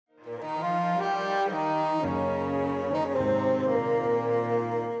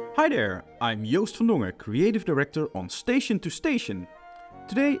Hi there, I'm Joost van Dongen, Creative Director on Station to Station.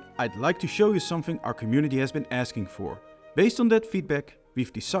 Today I'd like to show you something our community has been asking for. Based on that feedback,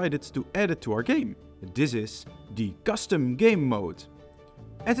 we've decided to add it to our game. This is the custom game mode.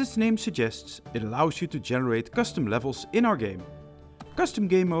 As its name suggests, it allows you to generate custom levels in our game. Custom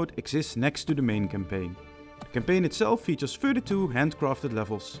game mode exists next to the main campaign. The campaign itself features 32 handcrafted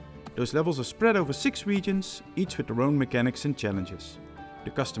levels. Those levels are spread over 6 regions, each with their own mechanics and challenges. The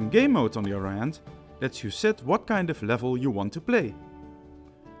custom game mode, on the other hand, lets you set what kind of level you want to play.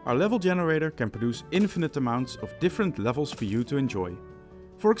 Our level generator can produce infinite amounts of different levels for you to enjoy.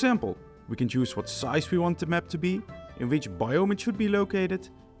 For example, we can choose what size we want the map to be, in which biome it should be located,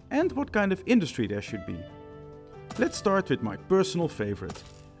 and what kind of industry there should be. Let's start with my personal favorite,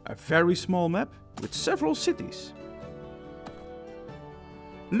 a very small map with several cities.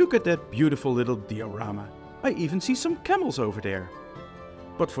 Look at that beautiful little diorama. I even see some camels over there.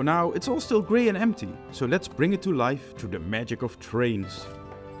 But for now it's all still grey and empty, so let's bring it to life through the magic of trains.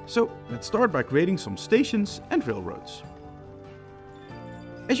 So let's start by creating some stations and railroads.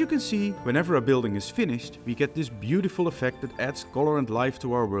 As you can see, whenever a building is finished, we get this beautiful effect that adds color and life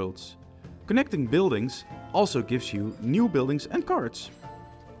to our worlds. Connecting buildings also gives you new buildings and cards.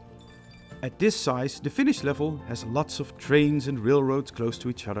 At this size, the finished level has lots of trains and railroads close to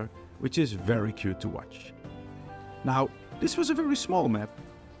each other, which is very cute to watch. Now, this was a very small map,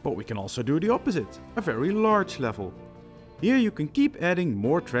 but we can also do the opposite, a very large level. Here you can keep adding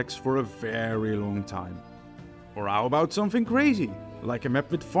more tracks for a very long time. Or how about something crazy, like a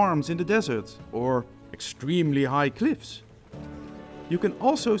map with farms in the desert, or extremely high cliffs. You can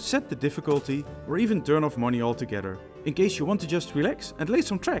also set the difficulty or even turn off money altogether, in case you want to just relax and lay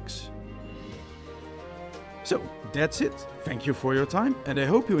some tracks. So that's it, thank you for your time and I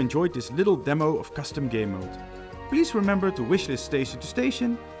hope you enjoyed this little demo of custom game mode. Please remember to wishlist Station to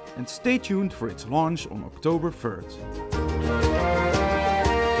Station and stay tuned for its launch on October 3rd.